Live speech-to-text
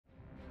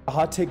a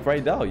hot take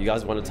right now. You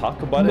guys want to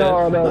talk about it?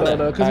 No.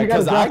 Because we got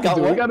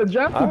to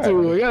draft it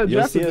too. We got to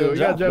draft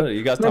it too.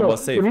 You guys talk about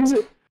safe.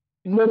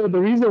 The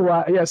reason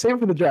why, save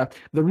for the draft.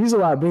 The reason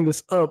why I bring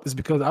this up is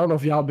because I don't know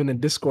if y'all been in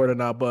Discord or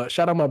not, but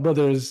shout out my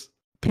brothers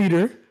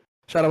Peter,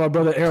 shout out my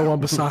brother Aaron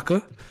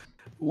Wan-Bissaka.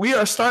 We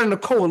are starting a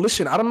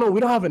coalition. I don't know. We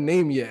don't have a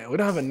name yet.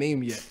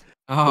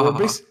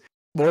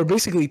 We're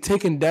basically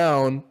taking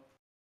down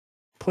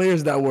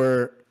players that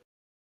are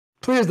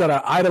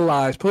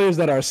idolized, players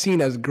that are seen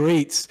as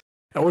greats.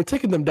 And we're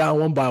taking them down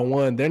one by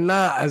one. They're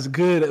not as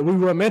good. We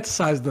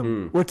romanticize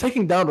them. We're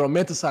taking down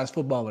romanticized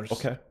footballers.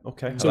 Okay.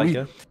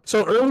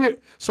 So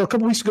a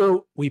couple weeks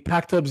ago, we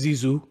packed up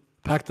Zizou.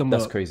 Packed him up.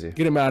 That's crazy.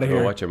 Get him out of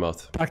here. Watch your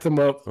mouth. Packed him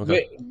up. Okay.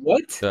 Wait,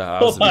 what? We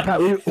packed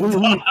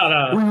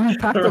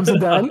up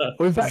Zidane.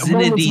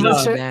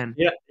 Zinedine.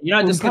 Yeah, you're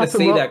not just gonna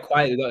say that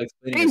quietly without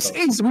explaining yourself.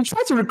 Ace, we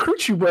tried to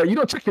recruit you, bro. You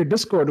don't check your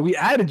Discord. We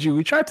added you.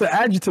 We tried to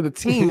add you to the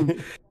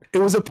team. It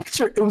was a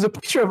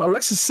picture of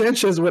Alexis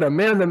Sanchez with a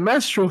Man of the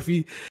Match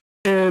trophy,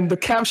 and the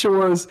caption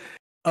was,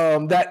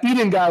 "That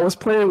Eden guy was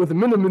playing with a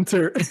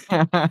Miniminter."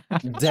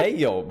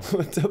 Damn,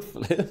 what the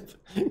flip?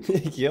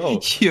 Yo.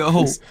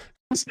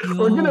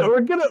 We're gonna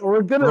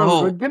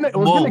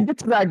get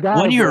to that guy.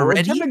 When you're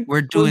ready,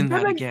 we're doing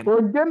that again.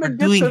 We're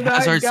doing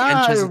Hazard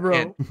Sanchez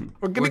again.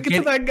 We're gonna get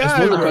to that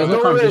guy,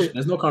 bro.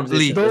 There's no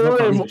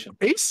conversation.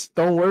 Ace,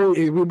 don't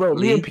worry, bro.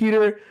 Me and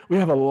Peter, we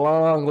have a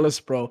long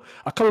list, bro.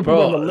 A couple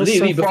people on the list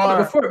so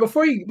far.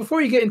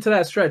 Before you get into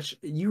that stretch,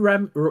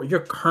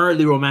 you're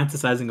currently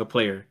romanticizing a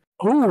player.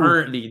 Who?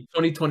 Currently,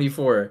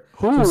 2024,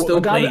 who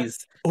still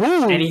plays,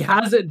 and he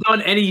hasn't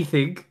done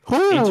anything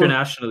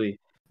internationally.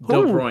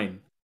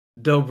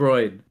 De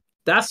Bruyne.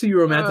 That's who you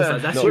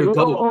romanticize. That's your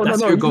goal.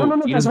 That's your goal.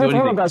 Hold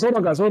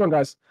on,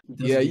 guys.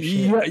 Yeah,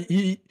 you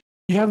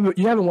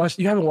haven't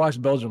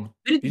watched Belgium.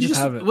 Didn't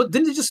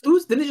they just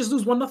lose? Didn't they just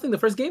lose 1-0 the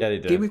first game? Yeah, they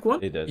did. Game week 1.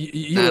 They did.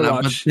 You didn't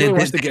watch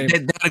the game.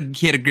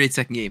 He had a great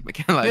second game. I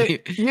can't lie.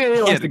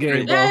 Yeah, watched the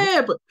game, bro.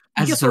 Yeah, but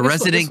as a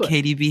resident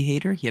KDB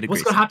hater, he had a great.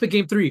 What's gonna happen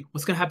game 3?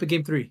 What's gonna happen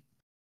game 3?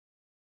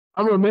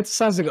 I'm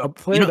romanticizing a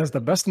player that's the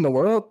best in the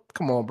world.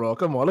 Come on, bro.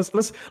 Come on. Let's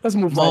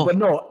move on. But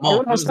no,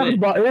 what I was talking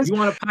about is you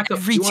want to pack up.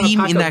 Every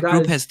team in that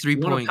group has 3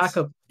 points.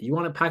 You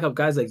want to pack up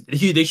guys like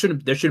they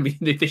shouldn't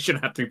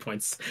have 3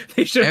 points.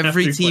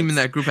 Every team in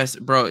that group has,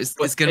 bro. It's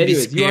gonna be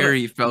scary.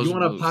 You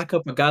want to pack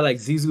up a guy like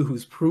Zizou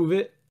who's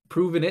proven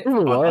it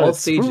on all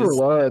stages.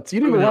 You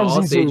didn't even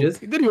watch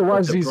Zizou. You didn't even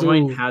watch Zizou.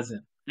 Bruyne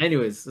hasn't.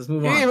 Anyways, let's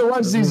move on. You didn't even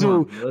watch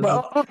Zizou.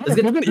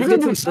 You're gonna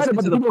be excited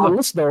about the people on the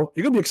list, though.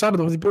 You're gonna be excited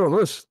about the people on the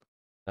list.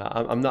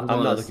 I'm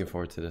not looking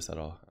forward to this at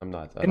all. I'm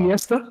not.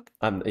 Iniesta?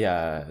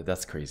 Yeah,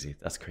 that's crazy.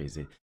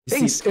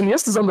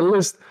 Iniesta's on the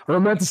list.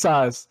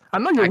 Romanticized. I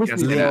know you're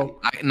with me, bro.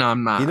 No,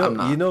 I'm not.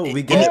 You know,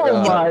 we get.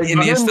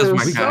 Iniesta's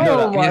my guy.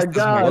 Oh my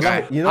god!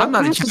 I'm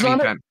not a Chelsea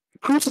fan.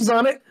 Cruz is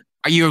on it.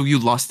 You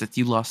lost it.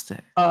 See,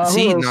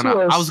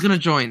 no. I was gonna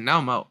join. Now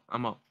I'm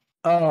out.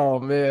 Oh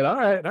man! All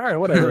right,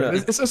 whatever.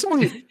 It's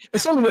only a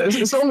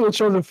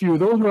chosen few.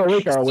 Those who are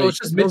awake are awake. So it's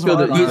just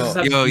midfielders.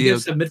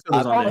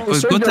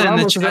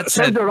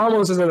 Sergio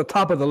Ramos is at the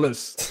top of the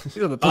list.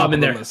 He's at the top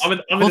of the list. I'm in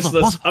this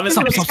list. I'm in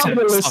this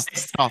list.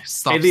 Stop.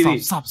 Send me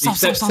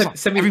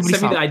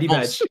the ID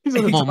badge.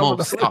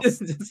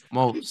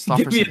 Mo,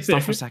 stop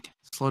for a second.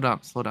 Slow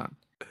down.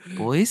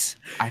 Boys,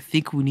 I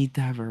think we need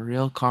to have a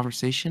real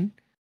conversation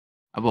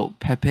about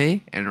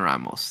Pepe and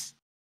Ramos.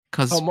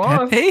 Because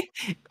Pepe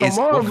is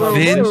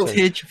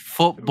vintage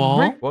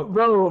football.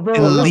 Bro,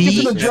 let's get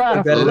to the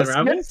draft. That's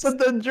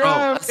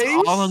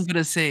all I'm going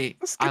to say.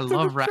 I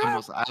love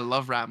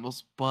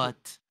Ramos,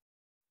 but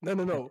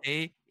no.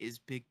 Pepe is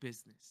big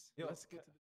business. Let's get to